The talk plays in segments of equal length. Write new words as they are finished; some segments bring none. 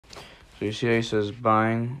So you see how it says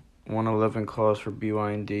buying 111 calls for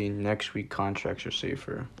BYND. Next week contracts are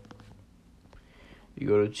safer. You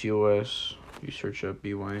go to TOS, you search up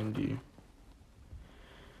BYND,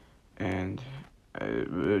 and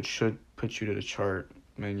it should put you to the chart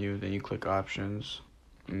menu. Then you click options,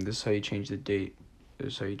 and this is how you change the date.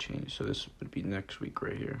 This is how you change. So this would be next week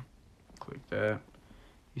right here. Click that.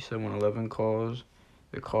 You said 111 calls.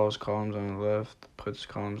 The calls columns on the left, puts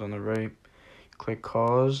columns on the right. Click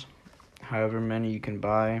calls, however many you can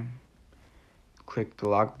buy. Click the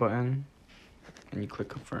lock button, and you click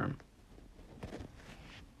confirm.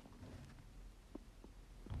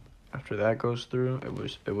 After that goes through,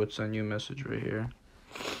 it would send you a message right here.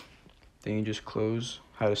 Then you just close.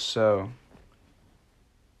 How to sell.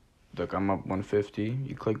 Look, I'm up 150.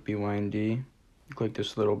 You click BYND. You click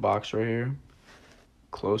this little box right here.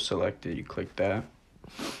 Close selected. You click that.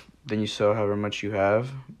 Then you sell however much you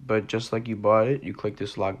have. But just like you bought it, you click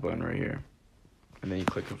this lock button right here. And then you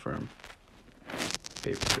click confirm.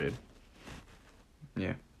 Paper trade.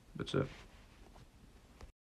 Yeah, that's it.